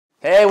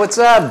Hey, what's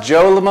up?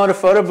 Joe Lamoda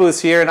Photo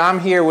Booth here, and I'm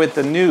here with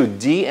the new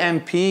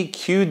DNP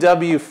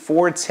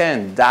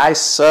QW410 dye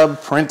sub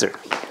printer.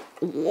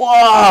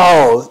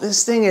 Whoa,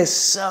 this thing is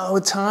so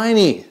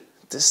tiny.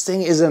 This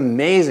thing is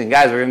amazing.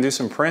 Guys, we're gonna do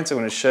some prints. I'm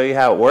gonna show you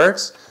how it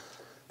works.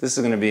 This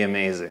is gonna be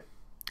amazing.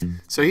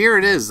 So here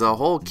it is. The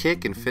whole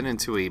kit can fit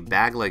into a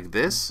bag like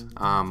this,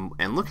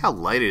 and look how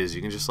light it is.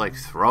 You can just like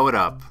throw it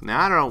up.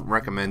 Now I don't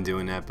recommend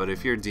doing that, but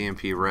if you're a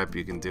DNP rep,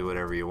 you can do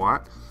whatever you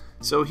want.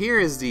 So here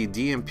is the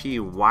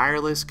DNP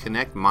Wireless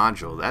Connect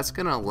module. That's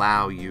going to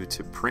allow you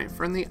to print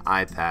from the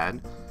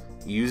iPad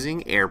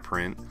using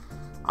AirPrint,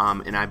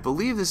 and I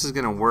believe this is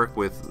going to work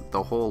with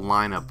the whole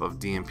lineup of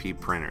DNP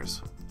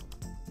printers.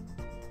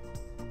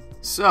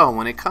 So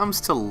when it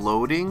comes to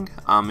loading,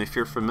 if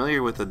you're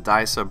familiar with a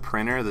dye sub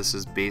printer, this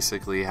is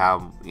basically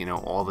how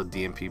all the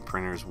DNP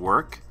printers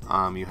work.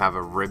 You have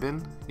a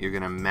ribbon. You're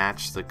going to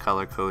match the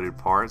color-coded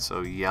part,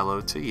 so yellow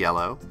to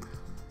yellow.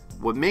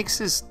 What makes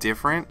this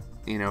different,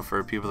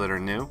 for people that are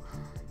new,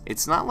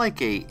 it's not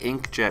like a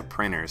inkjet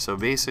printer. So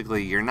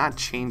basically you're not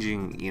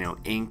changing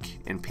ink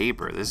and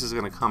paper. This is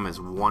going to come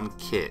as one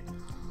kit.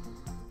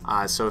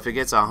 So if it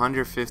gets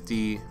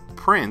 150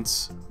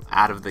 prints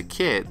out of the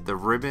kit, the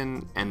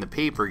ribbon and the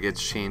paper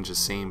gets changed at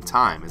the same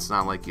time. It's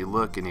not like you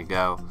look and you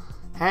go,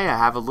 hey, I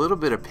have a little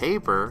bit of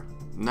paper.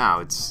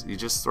 No, you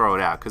just throw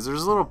it out, because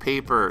there's a little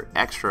paper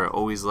extra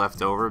always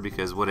left over,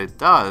 because what it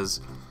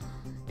does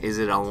is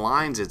it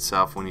aligns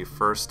itself when you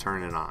first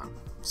turn it on.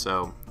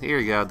 So here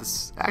you go. This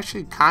is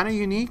actually kind of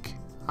unique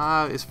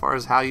as far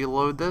as how you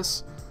load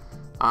this,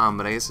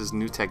 but I guess this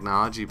new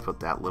technology, put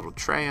that little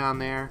tray on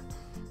there,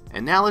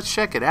 and now let's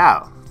check it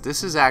out.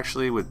 This is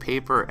actually with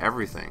paper,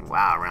 everything.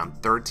 Wow,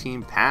 around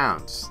 13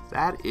 pounds.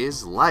 That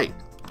is light.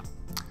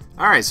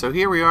 Alright, so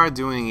here we are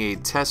doing a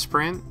test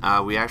print.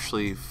 We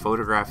actually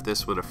photographed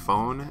this with a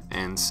phone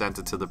and sent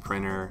it to the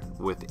printer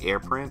with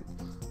AirPrint.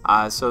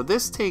 So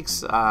this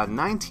takes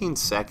 19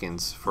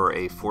 seconds for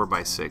a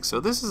 4x6. So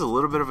this is a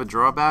little bit of a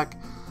drawback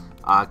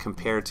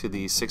compared to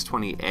the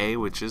 620A,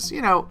 which is,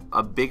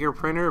 a bigger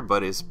printer,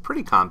 but is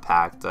pretty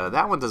compact.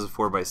 That one does a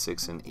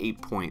 4x6 in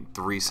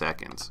 8.3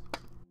 seconds.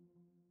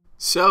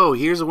 So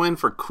here's a win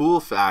for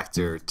cool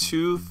factor,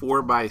 2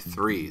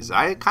 4x3s.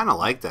 I kind of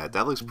like that.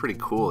 That looks pretty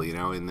cool,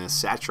 in this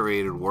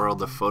saturated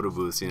world of photo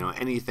booths,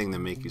 anything that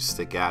make you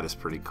stick out is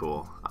pretty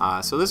cool.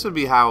 So this would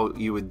be how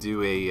you would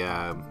do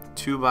a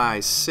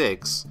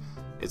 2x6.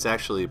 It's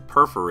actually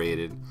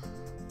perforated.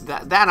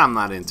 That I'm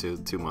not into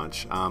too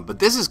much, but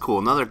this is cool.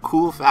 Another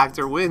cool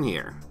factor win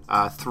here.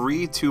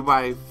 3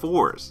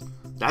 2x4s.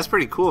 That's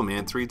pretty cool,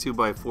 man. 3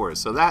 2x4s.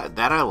 So that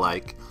I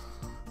like.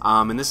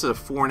 And this is a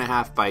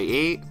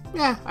 4.5x8.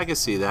 Yeah, I can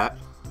see that.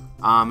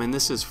 And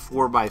this is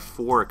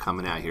 4x4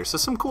 coming out here. So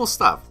some cool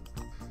stuff.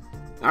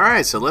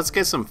 Alright, so let's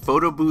get some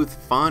photo booth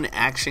fun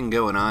action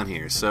going on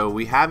here. So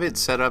we have it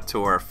set up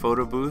to our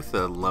photo booth,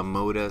 the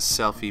Lamoda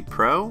Selfie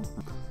Pro.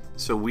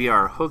 So we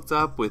are hooked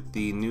up with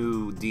the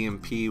new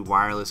DNP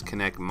Wireless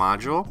Connect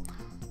module.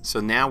 So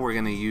now we're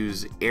going to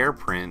use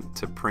AirPrint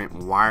to print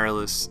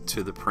wireless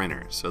to the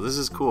printer. So this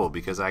is cool,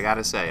 because I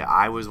gotta say,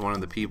 I was one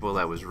of the people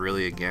that was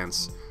really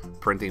against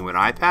printing with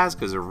iPads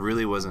because it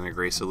really wasn't a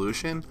great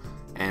solution,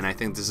 and I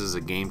think this is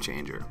a game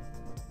changer.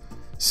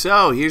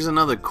 So here's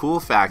another cool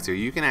factor.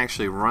 You can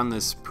actually run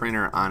this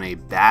printer on a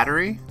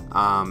battery,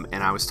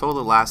 and I was told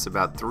it lasts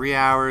about 3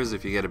 hours.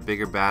 If you get a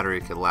bigger battery,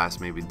 it could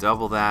last maybe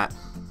double that.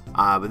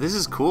 But this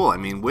is cool. I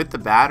mean, with the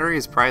battery,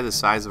 it's probably the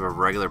size of a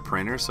regular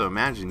printer, so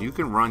imagine you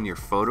can run your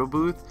photo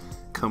booth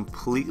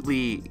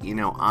completely,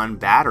 on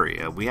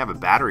battery. We have a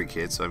battery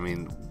kit, so I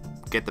mean,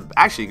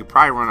 actually you could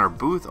probably run our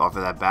booth off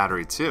of that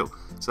battery too.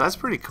 So that's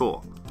pretty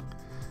cool.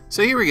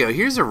 So here we go.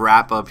 Here's a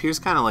wrap up. Here's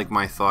kind of like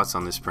my thoughts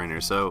on this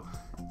printer. So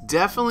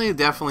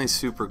definitely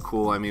super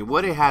cool. I mean,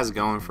 what it has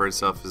going for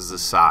itself is the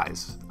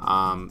size.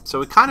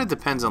 So it kind of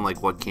depends on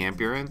like what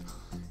camp you're in.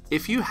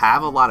 If you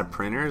have a lot of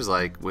printers,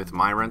 like with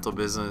my rental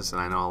business,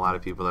 and I know a lot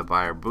of people that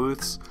buy our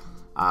booths,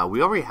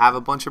 we already have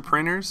a bunch of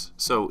printers.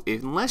 So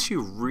unless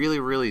you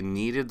really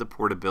needed the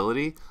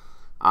portability,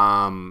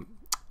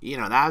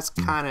 that's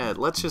kind of,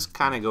 let's just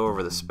kind of go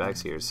over the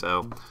specs here.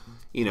 So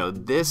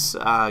this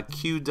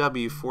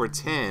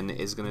QW410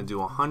 is going to do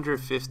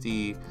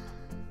 150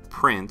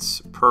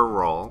 prints per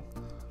roll,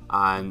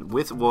 and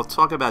we'll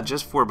talk about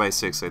just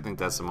 4x6. I think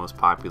that's the most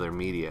popular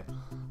media.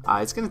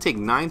 It's going to take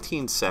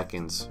 19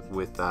 seconds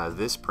with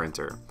this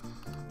printer.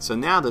 So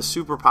now the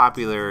super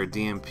popular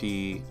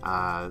DNP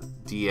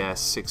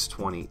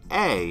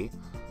DS620A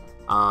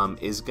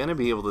is going to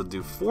be able to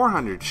do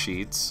 400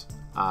 sheets,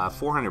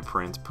 400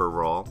 prints per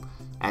roll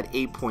at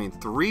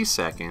 8.3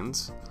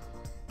 seconds.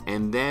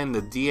 And then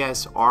the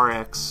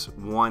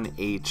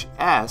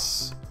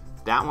DSRX1HS,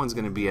 that one's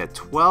going to be at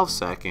 12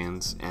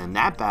 seconds, and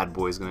that bad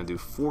boy is going to do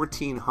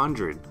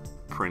 1400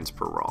 prints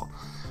per roll.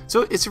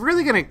 So it's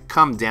really going to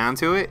come down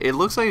to it. It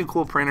looks like a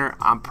cool printer.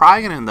 I'm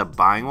probably going to end up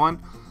buying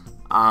one.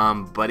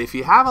 But if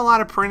you have a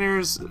lot of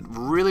printers,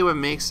 really what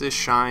makes this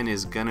shine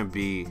is going to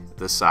be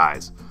the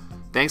size.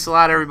 Thanks a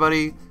lot,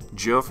 everybody.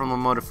 Joe from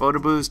Lamoda Photo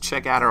Booths.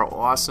 Check out our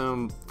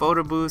awesome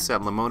photo booths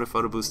at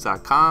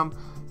lamodaphotoBooths.com,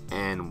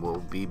 and we'll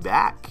be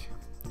back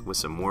with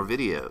some more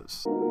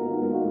videos.